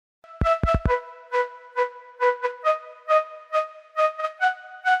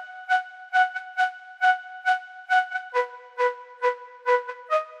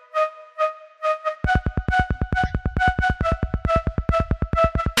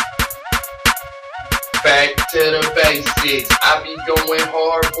Back to the basics. I be going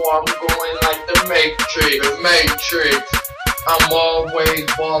hard, boy, I'm going like the Matrix. The Matrix. I'm always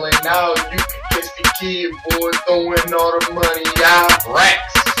balling out. You can catch the kid, boy, throwing all the money out.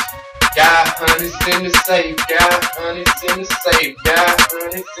 Racks. Got hundreds in the safe. Got hundreds in the safe. Got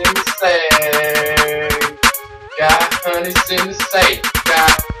hundreds in the safe. Got hundreds in the safe.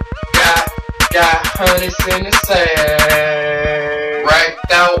 Got hundreds in the safe.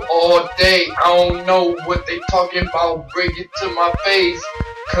 Racked out all day. I don't know what they talking about. Bring it to my face.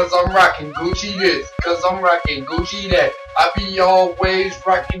 Cause I'm rocking Gucci this. Cause I'm rocking Gucci that. I be always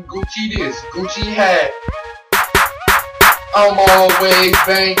rocking Gucci this. Gucci hat. I'm always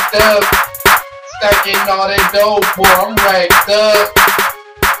banked up. Stacking all that dope, boy, I'm racked up.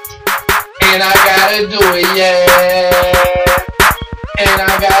 And I gotta do it, yeah. And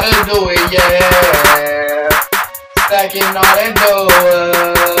I gotta do it, yeah. Stacking all that dough.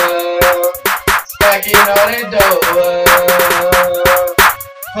 Stacking all that dough.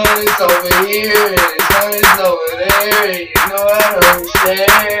 Hundreds over here, hundreds over there. You know I don't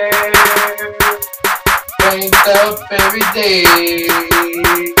share. Banked up every day.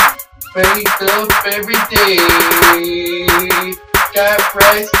 Banked up every day. Got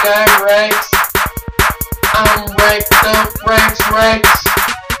racks, got racks. I'm racked up, racks.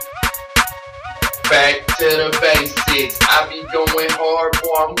 Back to the basics. I be going hard,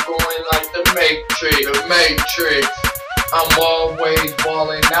 boy, I'm going like the Matrix. The Matrix. I'm always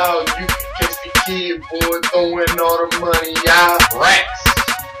balling out. You can catch the kid, boy, throwing all the money out. Racks.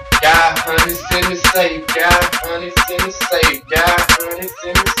 Got hundreds in the safe. Got hundreds in the safe. Got hundreds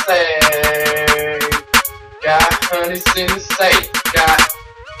in the safe. Got hundreds in the safe.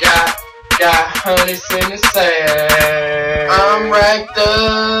 Got hundreds in the safe. I'm racked up.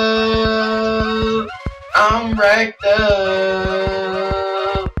 I'm racked up.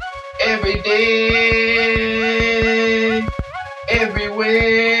 Every day. Everywhere.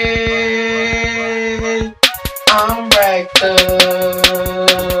 I'm racked up.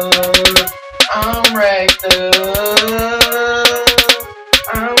 I'm racked up.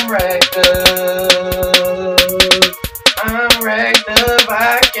 I'm racked up. I'm racked up.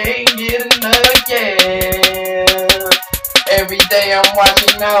 I can't get enough, yeah. Every day I'm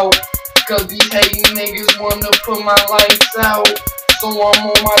watching out, cause these hating niggas wanna put my lights out. So I'm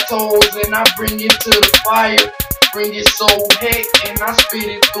on my toes and I bring it to the fire. Bring it so hot and I spit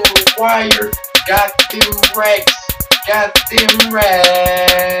it through the wire. Got them racks. Got them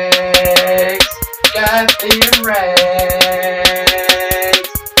racks. Got them racks.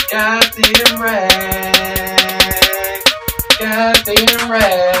 Got them racks. Got them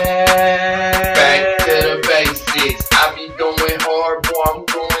racks. Back to the basics. I be going hard, boy, I'm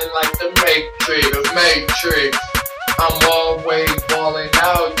going like the Matrix. The Matrix. I'm always balling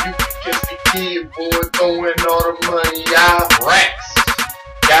out. You can catch the kid, boy, throwing all the money out. Racks.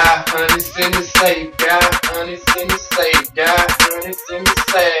 Got hundreds in the safe. Got hundreds in the safe. Got hundreds in the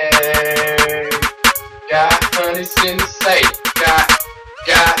safe. Got hundreds in the safe.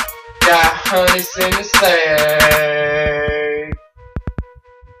 Got hundreds in the safe.